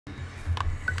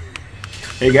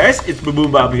Hey guys, it's Baboon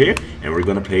Bob here, and we're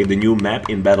gonna play the new map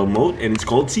in battle mode, and it's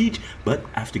called Siege. But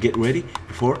I have to get ready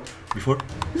before.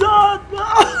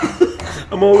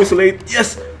 I'm always late.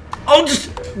 Yes.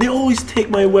 They always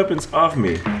take my weapons off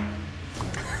me.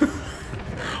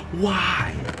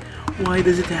 Why? Why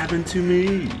does it happen to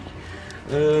me?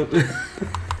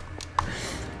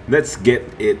 Let's get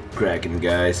it cracking,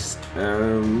 guys.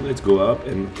 Let's go up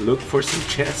and look for some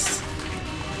chests.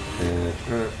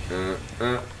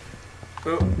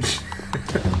 Oh.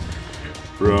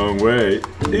 Wrong way.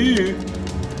 Ew.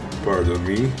 Pardon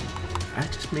me. I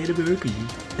just made a burpee.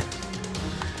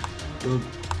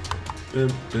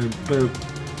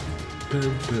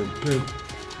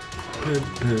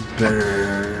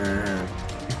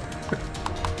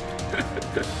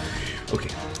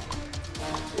 Okay.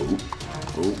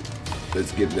 Oh.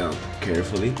 Let's get down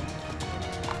carefully.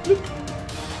 Look.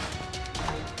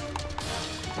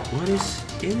 What is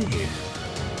in here?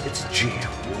 It's jam.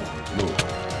 No.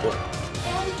 What?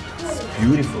 It's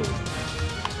beautiful.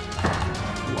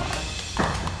 Wow.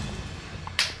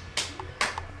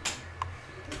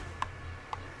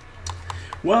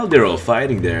 While they're all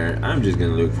fighting there, I'm just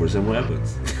gonna look for some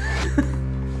weapons.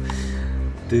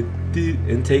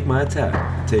 And take my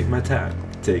time. Take my time.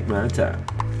 Take my time.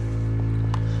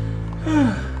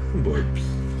 I'm bored.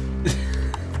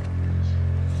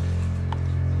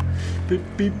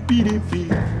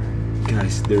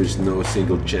 Guys, there's no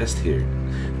single chest here.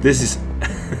 This is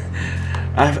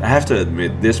I have to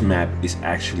admit, this map is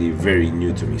actually very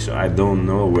new to me, so I don't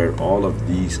know where all of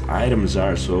these items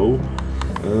are, so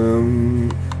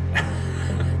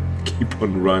keep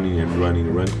on running and running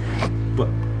and running. But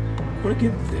I wanna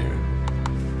get there.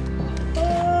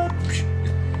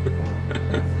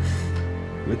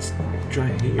 Let's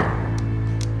try here.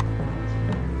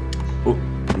 Oh,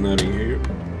 nothing here.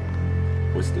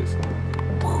 What's this?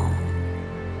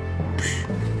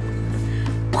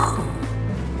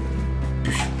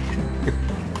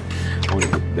 I want to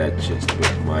hit that chest,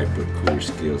 but my parkour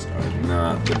skills are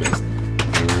not the best.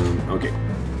 Okay.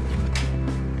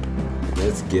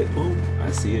 Let's get... Oh,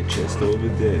 I see a chest over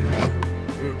there.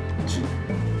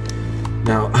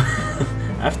 Now,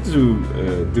 I have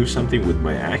to do something with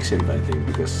my accent, I think,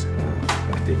 because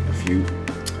I think a few...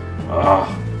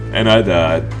 and I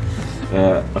died.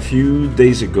 A few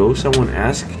days ago, someone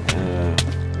asked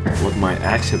what my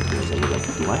accent was. I was like,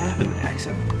 do I have an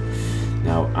accent?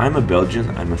 Now, I'm a Belgian,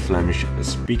 I'm a Flemish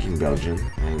speaking Belgian,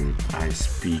 and I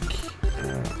speak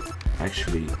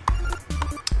actually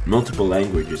multiple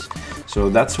languages. So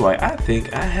that's why I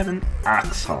think I have an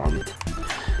accent.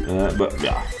 But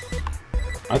yeah,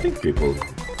 I think people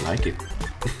like it.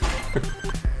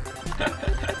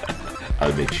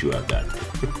 I'll make sure of that.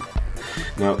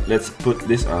 Now, let's put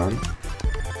this on.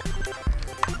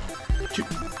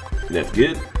 That's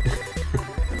good.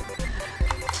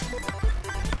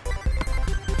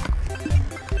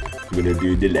 I'm gonna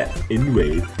do the left and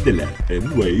wave, the left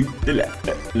and wave, the left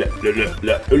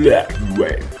and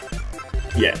wave.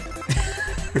 Yeah.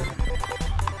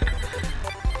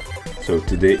 So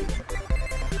today,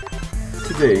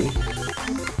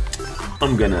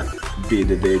 I'm gonna be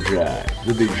the DJ.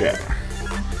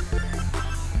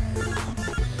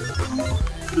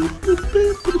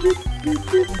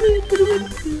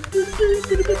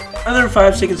 Another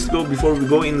 5 seconds to go before we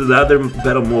go into the other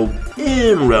battle mode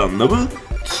in round number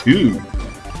 2.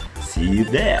 See you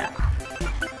there.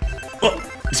 Oh,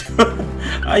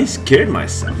 I scared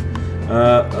myself.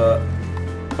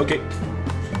 Okay,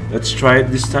 let's try it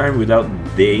this time without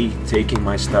they taking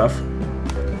my stuff.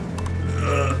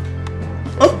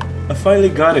 Oh, I finally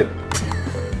got it.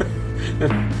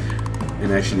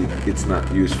 And actually, it's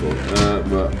not useful.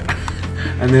 But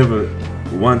I never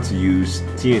want to use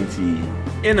TNT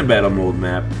in a battle mode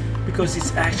map because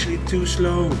it's actually too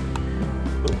slow.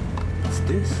 Oh, what's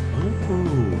this?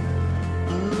 Oh.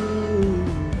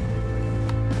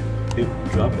 Hey,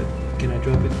 drop it. Can I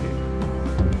drop it here?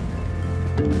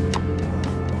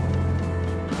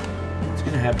 What's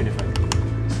gonna happen if I do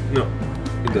this? No,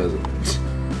 it doesn't.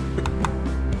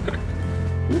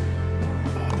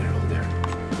 Oh, they're all there.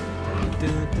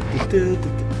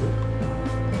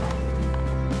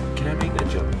 Can I make that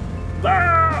jump?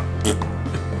 Ah!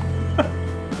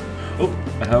 Oh,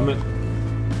 a helmet.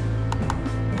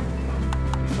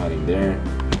 Fighting there.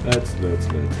 Let's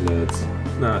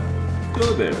not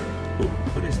go there. Oh,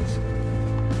 what is this?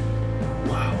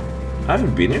 Wow, I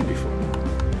haven't been here before.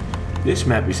 This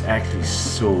map is actually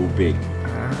so big.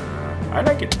 I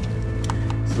like it.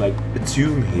 It's like a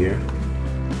tomb here.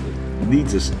 It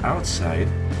leads us outside.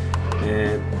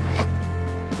 And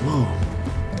whoa,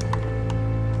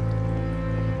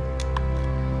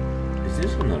 is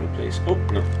this another place? Oh,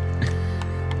 no.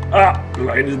 Ah, the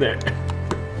lion is there.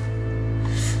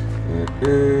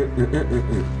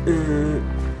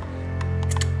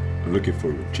 I'm looking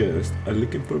for a chest. I'm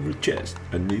looking for a chest.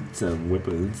 I need some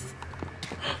weapons.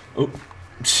 Oh.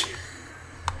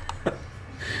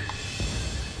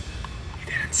 He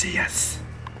didn't see us.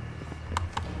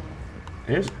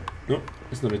 There's... No,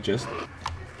 it's not a chest.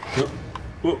 No.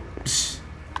 Whoops.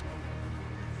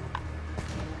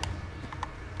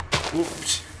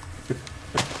 Whoops.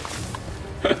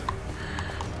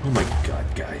 Oh my god,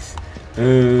 guys.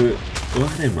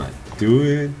 What am I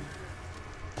doing?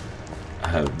 I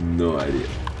have no idea.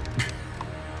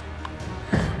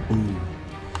 Ooh.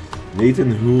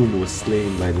 Nathan Hoon was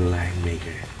slain by the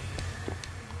LionMaker.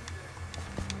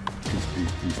 Please,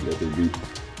 please, please let there be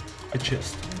a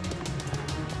chest.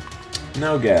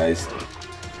 Now, guys,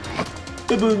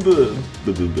 Baboon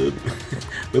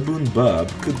Bob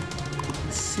could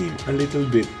seem a little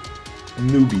bit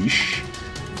noobish,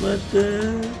 but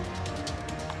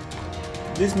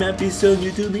this map is so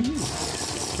new to me.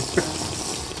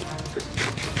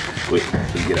 Wait,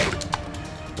 let's get out.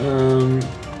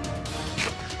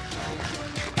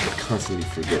 I constantly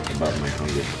forget about my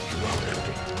hunger.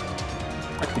 Okay.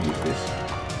 I could use this.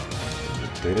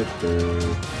 Actually,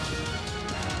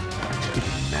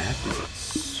 the map is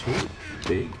so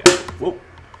big. Whoa!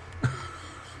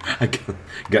 I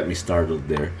got me startled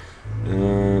there.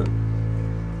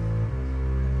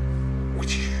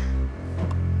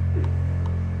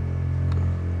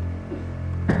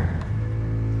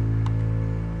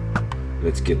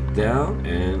 Let's get down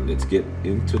and let's get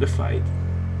into the fight.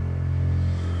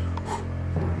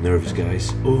 I'm nervous,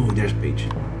 guys. Oh, there's Paige.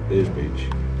 There's Paige.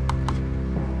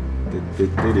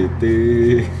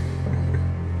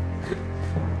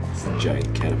 It's a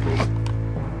giant catapult.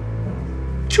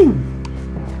 Choo!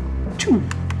 Choo!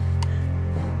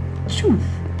 Choo!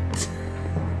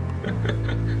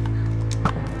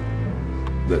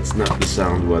 That's not the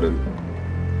sound what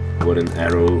an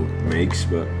arrow makes,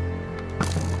 but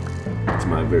it's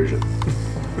my version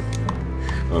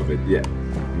of it. Yeah.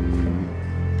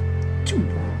 Choo!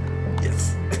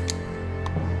 Yes.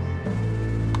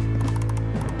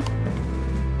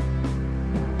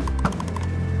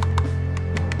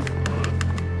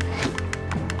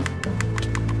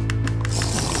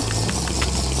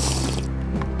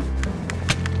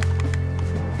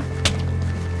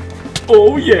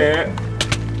 Oh yeah!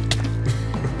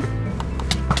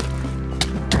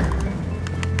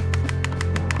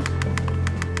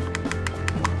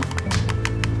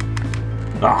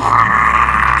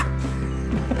 Ah!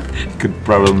 You could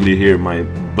probably hear my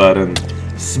button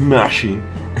smashing.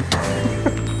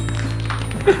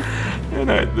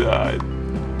 And I died.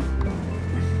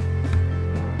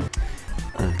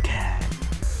 Okay.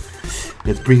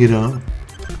 Let's bring it on.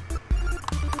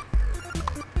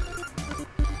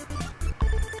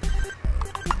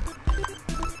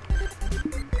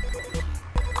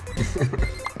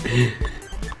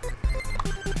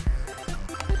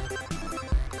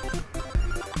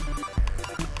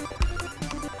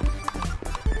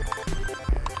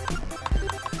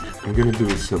 I'm gonna do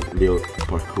some little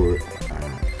parkour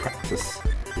practice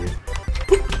here.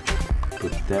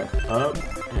 Put that up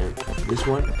and this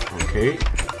one. Okay.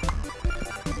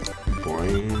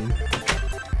 Boing.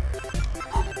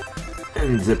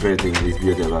 And the painting is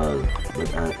beautiful,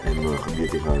 but I am more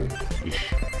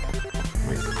beautiful-ish.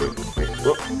 Wait.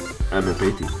 Oh, I'm a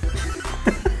painting.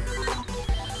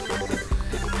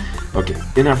 Okay,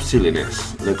 enough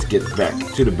silliness. Let's get back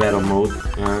to the battle mode.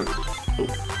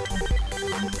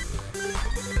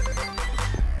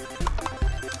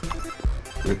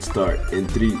 Let's start in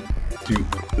 3, 2,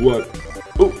 1.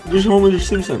 Oh, there's Homer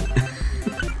Simpson.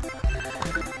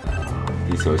 Oh,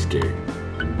 he's so scary.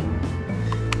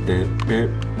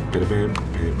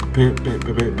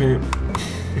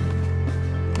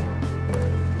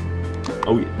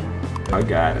 Oh yeah, I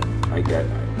got it.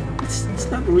 It's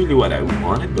not really what I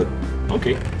wanted, but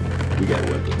okay, we got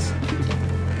weapons.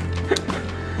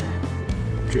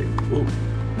 Okay. Oh,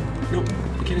 no,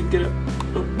 I can't get up.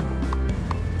 Oh.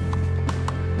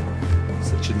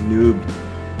 Such a noob.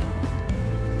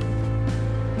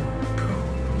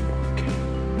 Okay,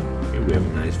 here we have a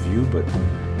nice view, but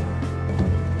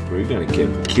we're gonna get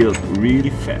killed really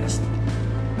fast.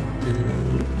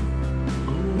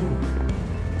 Oh,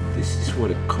 this is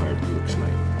what a card looks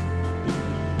like.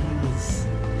 Yes.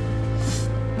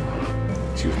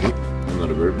 Excuse me, I'm not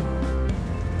a verb.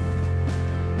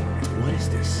 What is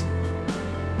this?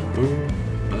 Boom,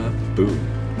 boom.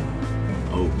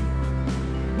 Oh,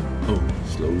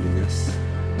 slowliness.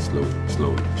 Slowness,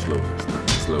 not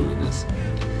slowliness.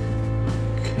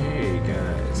 Okay,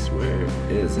 guys, where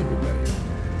is everybody?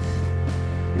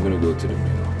 I'm gonna go to the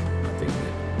middle. I think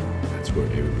that's where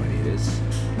everybody is.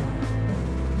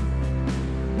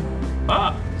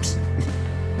 Ah!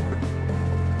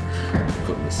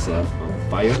 Put myself on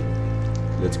fire.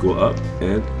 Let's go up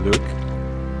and look.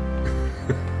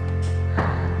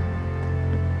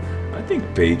 I think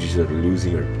Paige is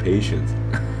losing her patience.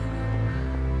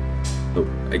 Oh,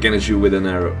 I cannot shoot with an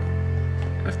arrow.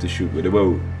 I have to shoot with a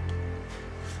bow.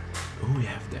 Who we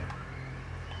have there?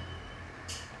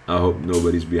 I hope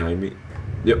nobody's behind me.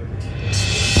 Yep.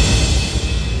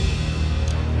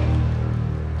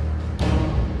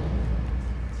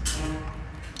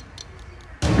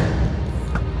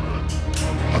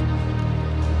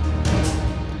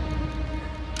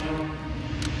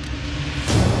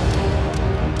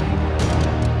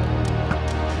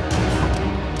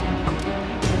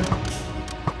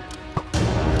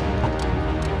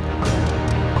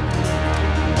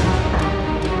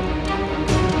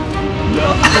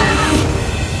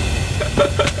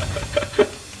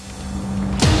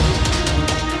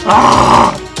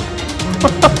 Ah!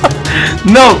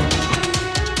 No!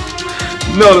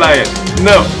 No, Lion,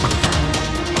 no!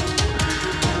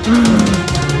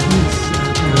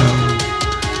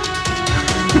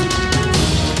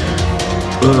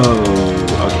 Oh,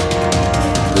 okay.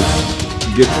 Let's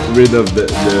get rid of the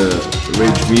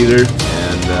rage meter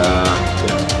and yeah.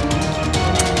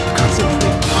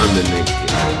 Concentrate on the next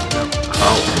game.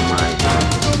 How am I going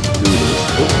to do this?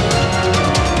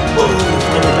 Oh,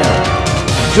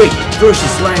 Drake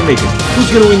versus LionMaker. Who's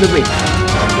gonna win the race?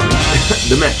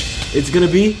 The match. It's gonna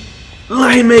be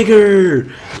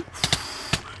LionMaker,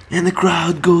 and the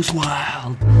crowd goes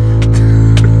wild.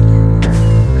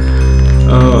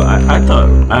 Oh,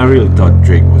 I really thought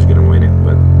Drake was gonna win it,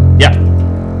 but yeah,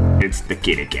 it's the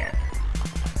kitty cat.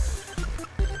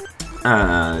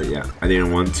 Yeah, I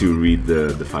didn't want to read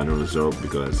the final result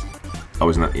because I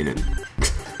was not in it.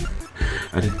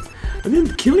 I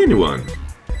didn't kill anyone.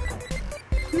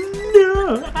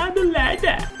 No, I don't like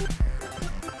that.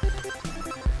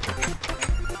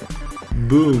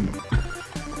 Boom.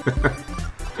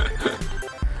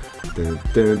 Dun,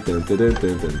 dun, dun, dun,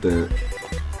 dun, dun, dun.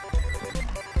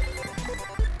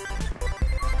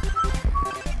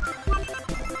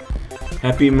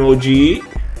 Happy emoji.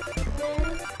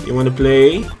 You wanna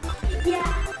play?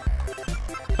 Yeah.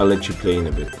 I'll let you play in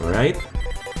a bit, alright?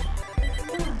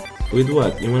 With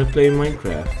what? You wanna play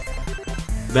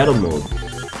Minecraft? Battle mode.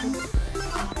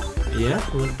 Yeah,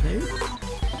 you wanna play?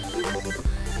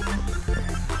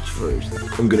 First,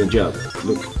 I'm gonna jump.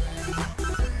 Look.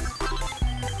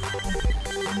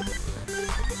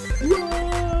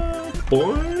 Yeah,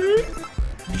 boy.